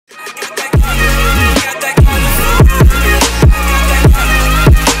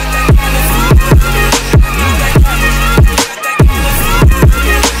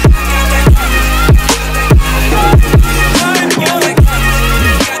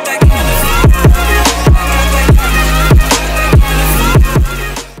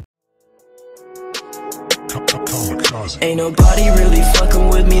Ain't nobody really fucking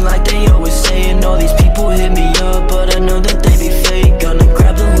with me like they always saying. All these people hit me up, but I know that they be fake. Gonna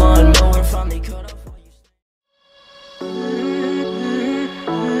grab the lawnmower, finally cut off while you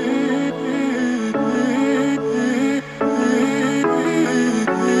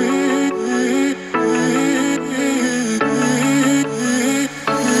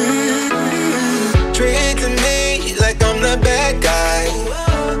treating me like I'm the bad guy.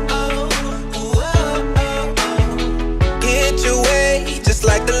 Get your way just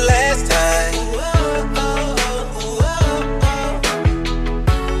like the last time.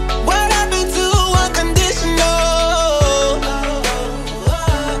 What happened to unconditional?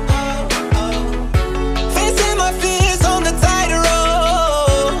 Facing my fears on the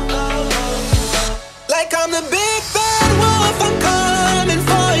tightrope. Like I'm the big bad wolf, I'm coming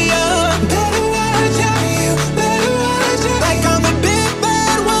for you. Better watch out, you better watch out. Like I'm the big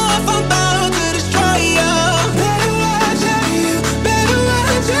bad wolf, I'm about to destroy you. Better watch out, you better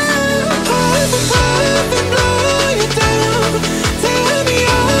watch out. Puff and blow you down. Tell me,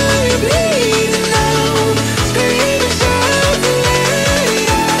 are you bleeding now? Scream and shout and let it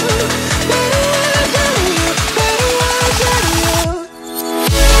out. Better watch out, you better watch out, you.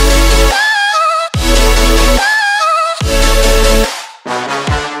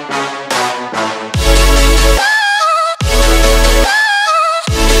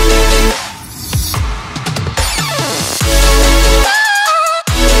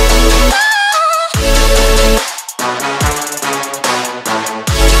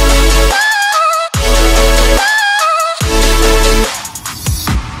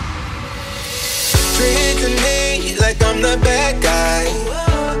 Treating me like I'm the bad guy.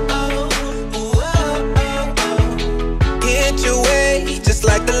 Get your way just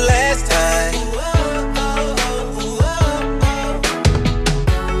like the last time.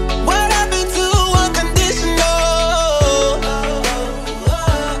 What happened to unconditional?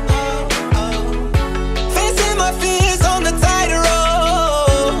 Facing my fears on the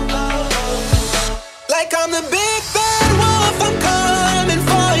tightrope. Like I'm the big bad wolf, I'm coming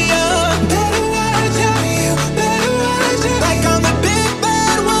for you. Better watch out, you better watch out. Like I'm the big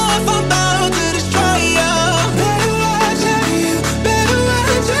bad wolf, I'm about to destroy you. Better watch out, you better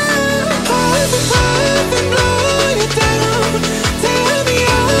watch out. Puff and blow you down. Tell me,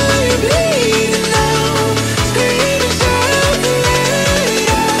 are you bleeding now? Scream and shout and let it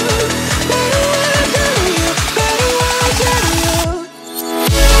out. Better watch out, you better watch out, you.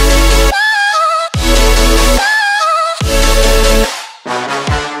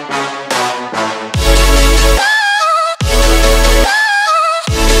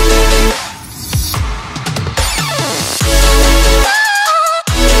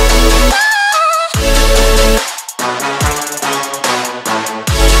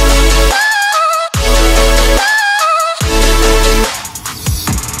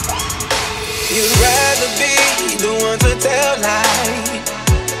 You'd rather be the one to tell lies.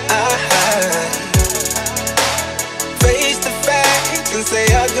 Face the facts and say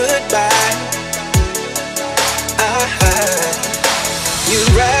our goodbye.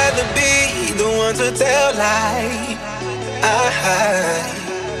 You'd rather be the one to tell lies.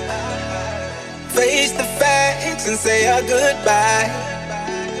 Face the facts and say our goodbye.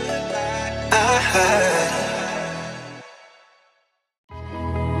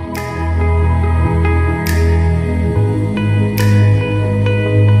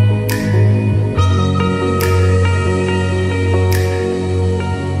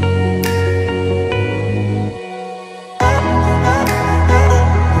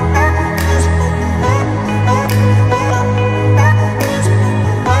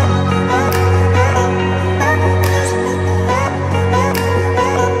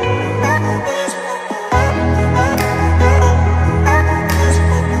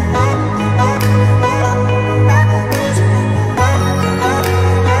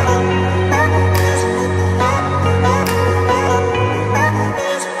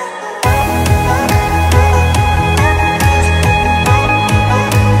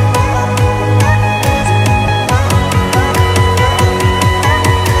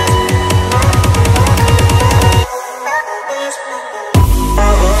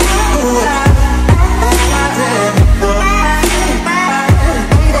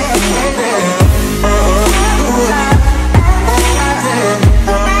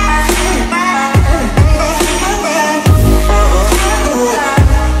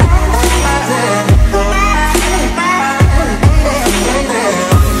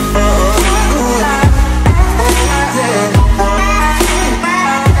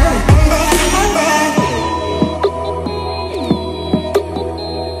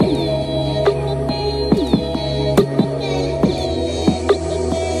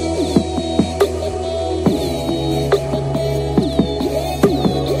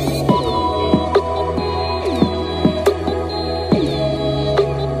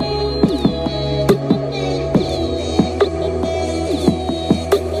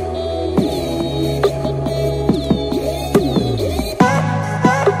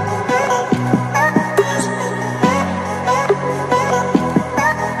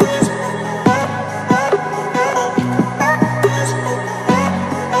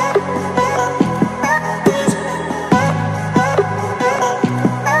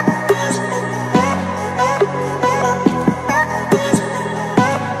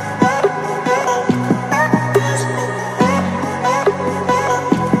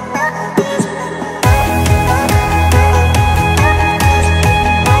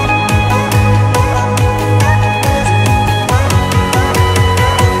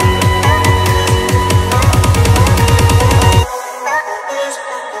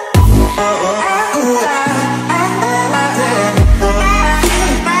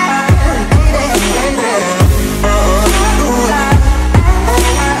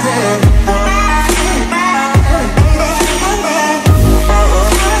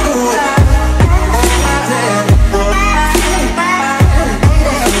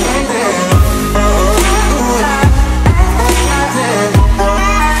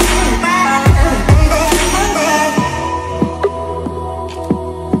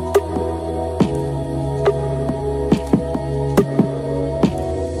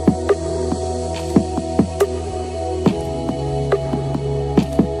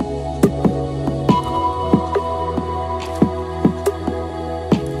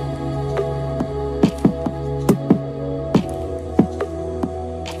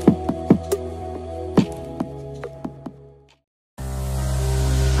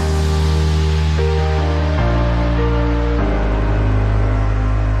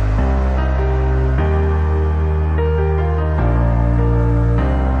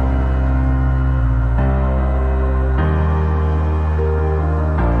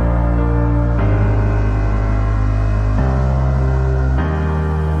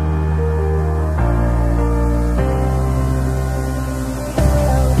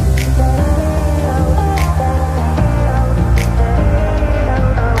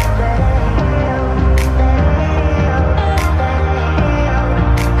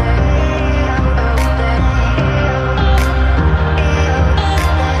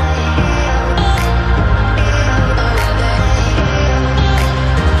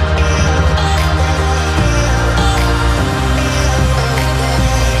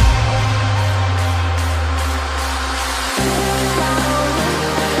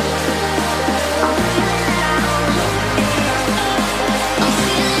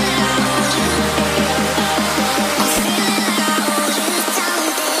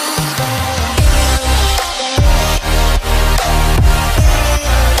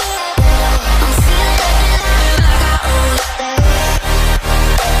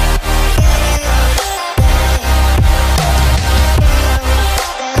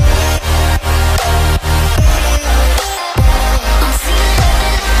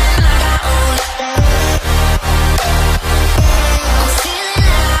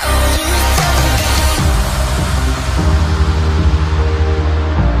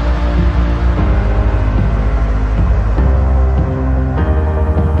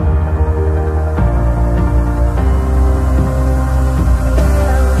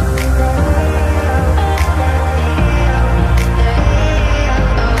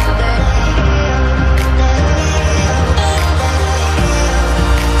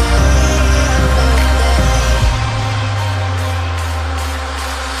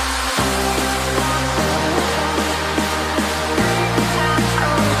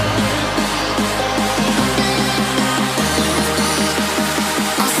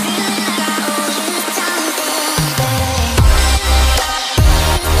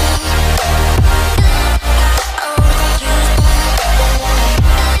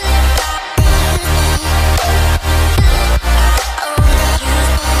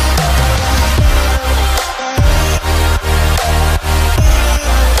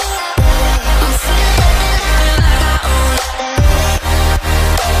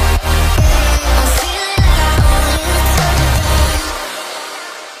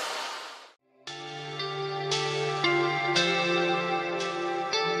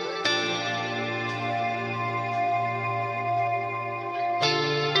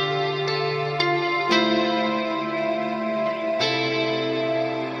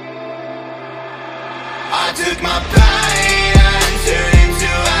 I took my